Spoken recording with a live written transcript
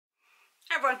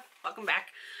Hi everyone, welcome back.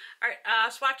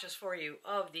 Alright, swatches for you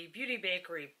of the Beauty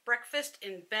Bakerie Breakfast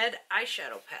in Bed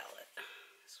Eyeshadow Palette.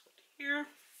 This one here.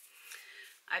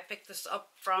 I picked this up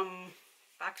from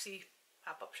Bakerie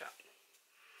pop-up shop.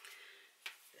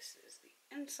 This is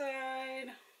the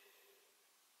inside.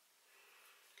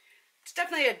 It's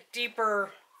definitely a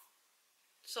deeper,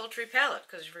 sultry palette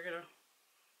because if you're gonna,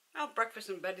 well, breakfast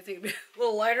in bed, you think it'd be a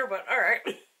little lighter, but alright.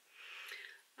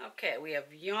 Okay, we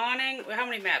have Yawning. How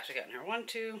many mattes we got in here? 1,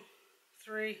 2,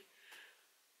 3.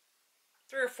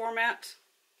 3 or 4 mattes.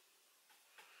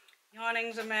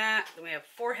 Yawning's a matte. Then we have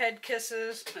Forehead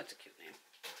Kisses. That's a cute name.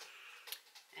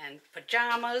 And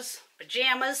Pajamas.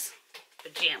 Pajamas.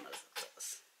 Pajamas.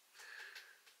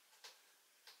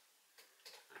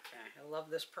 Okay, I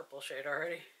love this purple shade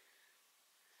already.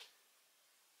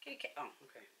 Kitty cat. Oh,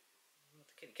 okay. I don't know what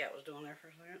the kitty cat was doing there for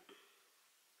a second.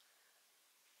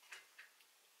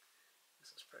 This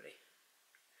is pretty.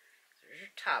 So there's your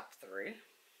top 3.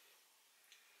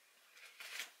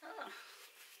 Oh.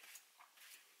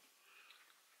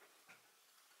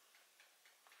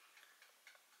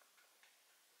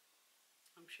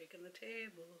 I'm shaking the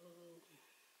table.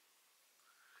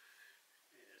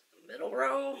 There's the middle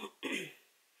row.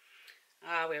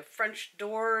 We have French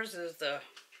Doors is the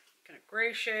kind of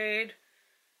gray shade.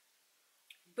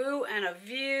 Boo and a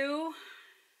View.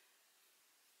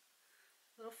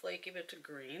 A little flaky, but it's a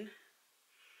green.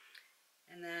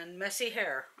 And then Messy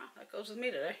Hair. Well, that goes with me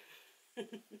today. These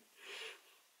 3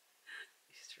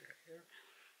 right here.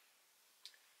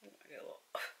 Oh, I got a little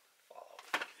follow.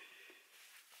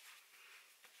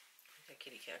 Where'd that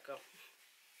kitty cat go?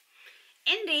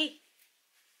 Indy!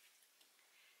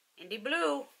 Indy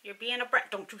Blue, you're being a brat.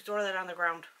 Don't you throw that on the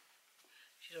ground.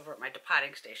 She's over at my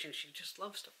depotting station. She just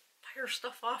loves to fire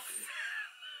stuff off.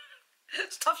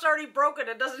 Stuff's already broken.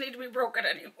 It doesn't need to be broken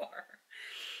anymore.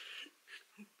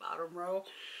 Bottom row.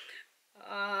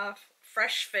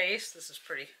 Fresh Face. This is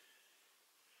pretty.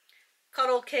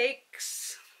 Cuddle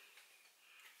Cakes.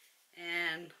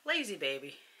 And Lazy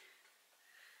Baby.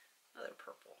 Another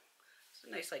purple. It's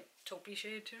a nice like taupey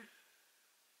shade too.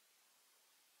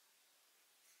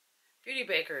 Beauty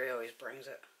Bakerie always brings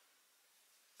it.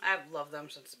 I've loved them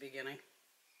since the beginning.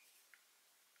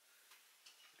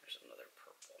 There's another purple.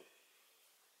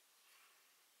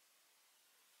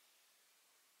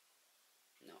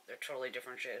 No, they're totally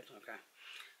different shades. Okay.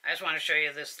 I just want to show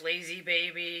you this Lazy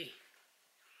Baby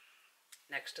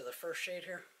next to the first shade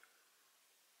here.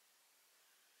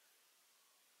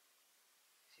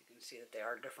 So you can see that they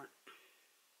are different.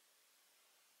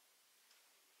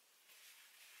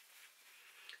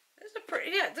 This is a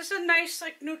pretty, yeah, this is a nice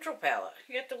like neutral palette.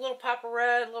 You get the little pop of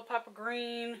red, a little pop of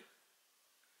green.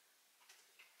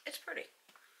 It's pretty.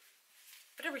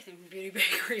 But everything from Beauty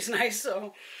Bakerie is nice,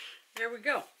 so there we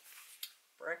go.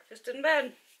 Breakfast in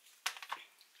bed.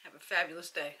 Have a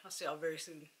fabulous day. I'll see y'all very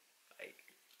soon.